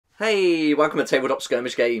Hey, welcome to Tabletop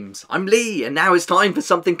Skirmish Games. I'm Lee, and now it's time for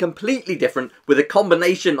something completely different with a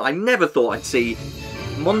combination I never thought I'd see.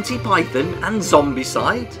 Monty Python and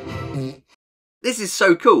Zombicide. This is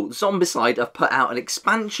so cool. Zombicide have put out an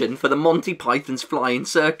expansion for the Monty Python's Flying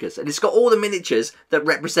Circus, and it's got all the miniatures that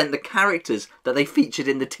represent the characters that they featured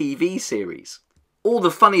in the TV series. All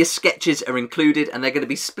the funniest sketches are included, and they're going to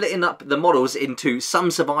be splitting up the models into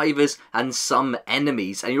some survivors and some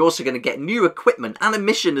enemies. And you're also going to get new equipment and a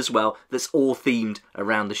mission as well that's all themed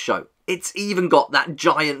around the show. It's even got that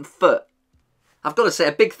giant foot. I've got to say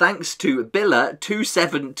a big thanks to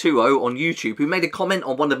Billa2720 on YouTube, who made a comment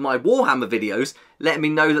on one of my Warhammer videos letting me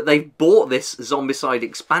know that they've bought this Zombicide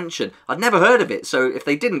expansion. I'd never heard of it, so if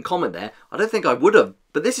they didn't comment there, I don't think I would have.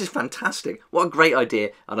 But this is fantastic. What a great idea,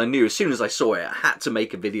 and I knew as soon as I saw it, I had to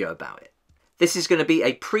make a video about it. This is going to be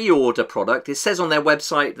a pre-order product. It says on their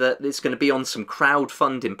website that it's going to be on some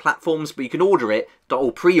crowdfunding platforms, but you can order it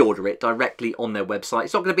or pre-order it directly on their website.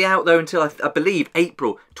 It's not going to be out though until I believe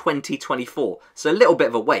April 2024. So a little bit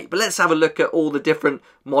of a wait. But let's have a look at all the different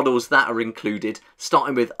models that are included,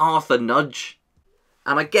 starting with Arthur Nudge.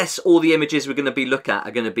 And I guess all the images we're going to be looking at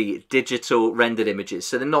are going to be digital rendered images.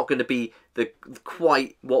 So they're not going to be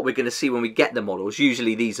quite what we're going to see when we get the models.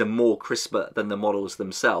 Usually these are more crisper than the models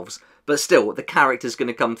themselves. But still, the character's going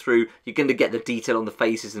to come through. You're going to get the detail on the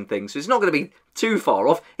faces and things. So it's not going to be too far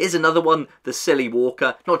off. Here's another one, the Silly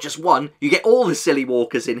Walker. Not just one, you get all the Silly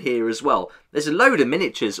Walkers in here as well. There's a load of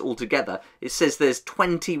miniatures altogether. It says there's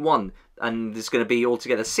 21. And there's going to be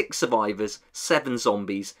altogether 6 survivors, 7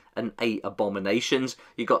 zombies, and 8 abominations.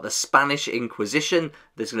 You've got the Spanish Inquisition.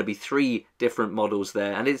 There's going to be 3 different models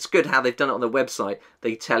there. And it's good how they've done it on their website.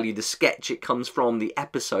 They tell you the sketch it comes from, the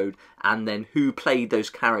episode, and then who played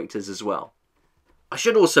those characters as well. I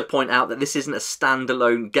should also point out that this isn't a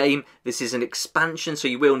standalone game. This is an expansion, so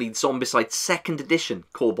you will need Zombicide 2nd Edition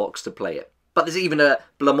core box to play it. But there's even a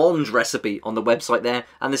blancmange recipe on the website there,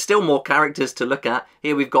 and there's still more characters to look at.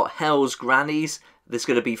 Here we've got Hell's Grannies. There's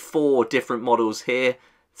going to be 4 different models here.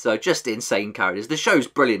 So just insane characters. The show's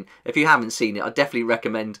brilliant. If you haven't seen it, I definitely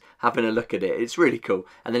recommend having a look at it. It's really cool.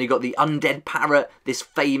 And then you've got the Undead Parrot, this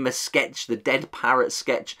famous sketch, the Dead Parrot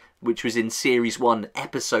sketch, which was in Series 1,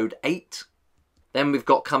 Episode 8. Then we've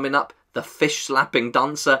got coming up the Fish Slapping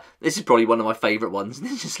Dancer. This is probably one of my favourite ones.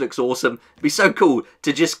 This just looks awesome. It'd be so cool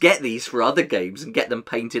to just get these for other games and get them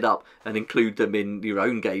painted up and include them in your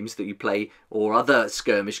own games that you play or other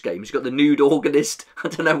skirmish games. You've got the Nude Organist. I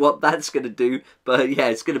don't know what that's going to do, but yeah,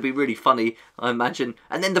 it's going to be really funny, I imagine.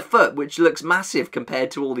 And then the foot, which looks massive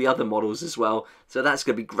compared to all the other models as well. So that's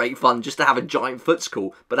going to be great fun. Just to have a giant foot's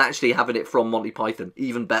cool, but actually having it from Monty Python,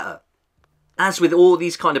 even better. As with all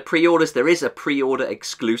these kind of pre-orders, there is a pre-order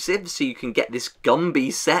exclusive, so you can get this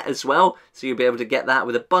Gumby set as well. So you'll be able to get that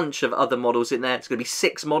with a bunch of other models in there. It's going to be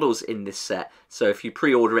 6 models in this set, so if you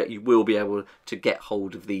pre-order it, you will be able to get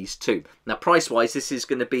hold of these too. Now, price-wise, this is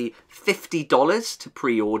going to be $50 to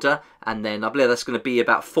pre-order, and then I believe that's going to be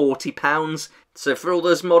about £40. So for all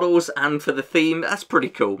those models and for the theme, that's pretty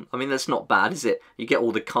cool. I mean, that's not bad, is it? You get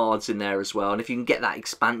all the cards in there as well. And if you can get that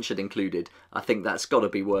expansion included, I think that's got to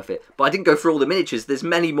be worth it. But I didn't go through all the miniatures. There's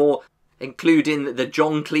many more, including the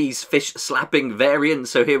John Cleese fish slapping variant.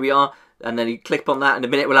 So here we are. And then you click on that in a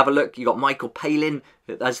minute, we'll have a look. You've got Michael Palin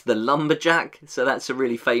as the Lumberjack. So that's a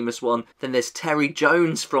really famous one. Then there's Terry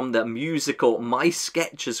Jones from the musical Mice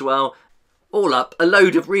sketch as well. All up, a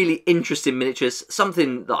load of really interesting miniatures,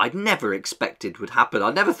 something that I'd never expected would happen.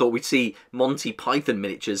 I never thought we'd see Monty Python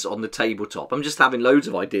miniatures on the tabletop. I'm just having loads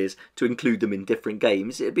of ideas to include them in different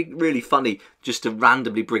games. It'd be really funny just to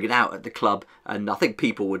randomly bring it out at the club, and I think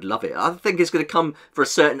people would love it. I think it's going to come for a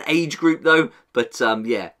certain age group though, but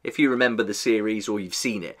yeah, if you remember the series or you've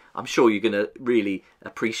seen it, I'm sure you're going to really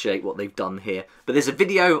appreciate what they've done here. But there's a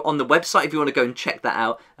video on the website if you want to go and check that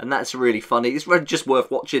out, and that's really funny. It's just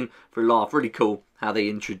worth watching for a laugh. Really cool how they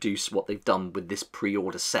introduce what they've done with this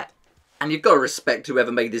pre-order set. And you've got to respect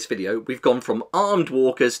whoever made this video. We've gone from armed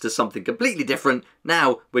walkers to something completely different.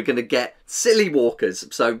 Now we're going to get silly walkers.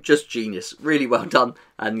 So just genius. Really well done.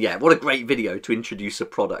 And yeah, what a great video to introduce a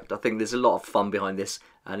product. I think there's a lot of fun behind this,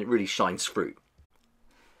 and it really shines through.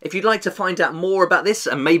 If you'd like to find out more about this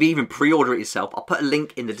and maybe even pre-order it yourself, I'll put a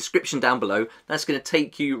link in the description down below. That's going to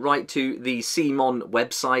take you right to the CMON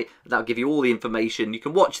website. That'll give you all the information. You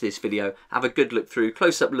can watch this video, have a good look through,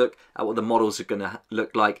 close-up look at what the models are going to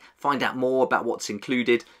look like, find out more about what's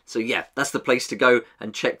included. So yeah, that's the place to go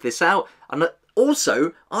and check this out. And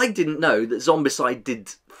also, I didn't know that Zombicide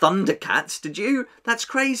did Thundercats, did you? That's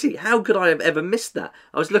crazy. How could I have ever missed that?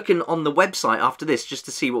 I was looking on the website after this just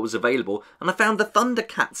to see what was available, and I found the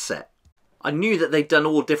Thundercats set. I knew that they'd done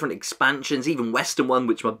all different expansions, even Western one,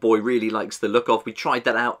 which my boy really likes the look of. We tried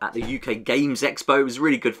that out at the UK Games Expo. It was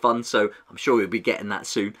really good fun, so I'm sure we'll be getting that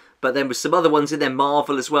soon. But then with some other ones in there,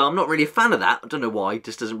 Marvel as well. I'm not really a fan of that. I don't know why, it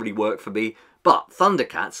just doesn't really work for me. But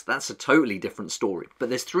Thundercats, that's a totally different story. But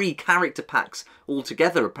there's 3 character packs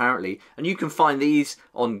altogether, apparently. And you can find these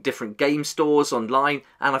on different game stores online,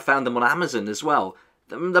 and I found them on Amazon as well.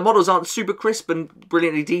 The models aren't super crisp and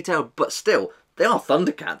brilliantly detailed, but still, they are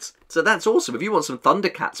Thundercats. So that's awesome. If you want some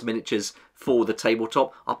Thundercats miniatures for the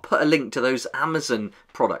tabletop, I'll put a link to those Amazon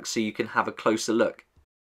products so you can have a closer look.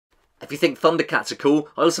 If you think Thundercats are cool,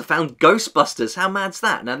 I also found Ghostbusters. How mad's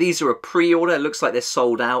that? Now these are a pre-order. It looks like they're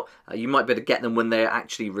sold out. You might be able to get them when they're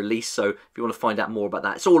actually released. So if you want to find out more about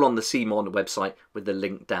that, it's all on the CMON website with the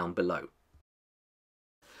link down below.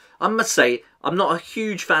 I must say, I'm not a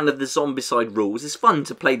huge fan of the Zombicide rules. It's fun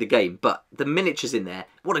to play the game, but the miniatures in there,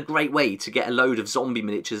 what a great way to get a load of zombie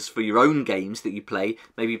miniatures for your own games that you play.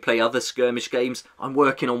 Maybe play other skirmish games. I'm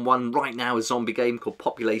working on one right now, a zombie game called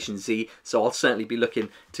Population Z, so I'll certainly be looking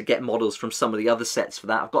to get models from some of the other sets for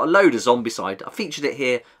that. I've got a load of Zombicide. I've featured it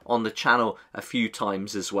here on the channel a few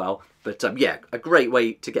times as well. But yeah, a great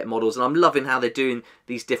way to get models, and I'm loving how they're doing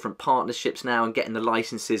these different partnerships now and getting the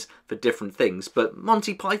licenses for different things. But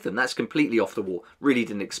Monty Python, that's completely off the wall. Really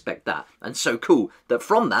didn't expect that. And so cool that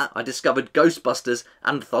from that I discovered Ghostbusters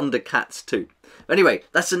and Thundercats too. Anyway,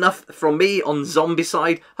 that's enough from me on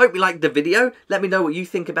Zombicide. Hope you liked the video. Let me know what you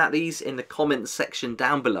think about these in the comments section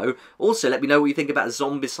down below. Also, let me know what you think about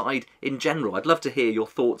Zombicide in general. I'd love to hear your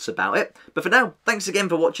thoughts about it. But for now, thanks again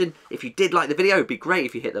for watching. If you did like the video, it'd be great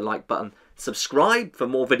if you hit the like button. Subscribe for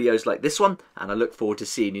more videos like this one. And I look forward to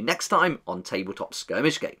seeing you next time on Tabletop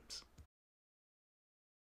Skirmish Games.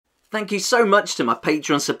 Thank you so much to my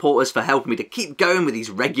Patreon supporters for helping me to keep going with these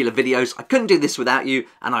regular videos. I couldn't do this without you,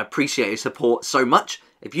 and I appreciate your support so much.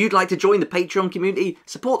 If you'd like to join the Patreon community,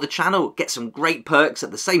 support the channel, get some great perks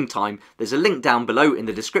at the same time, there's a link down below in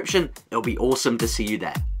the description. It'll be awesome to see you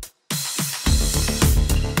there.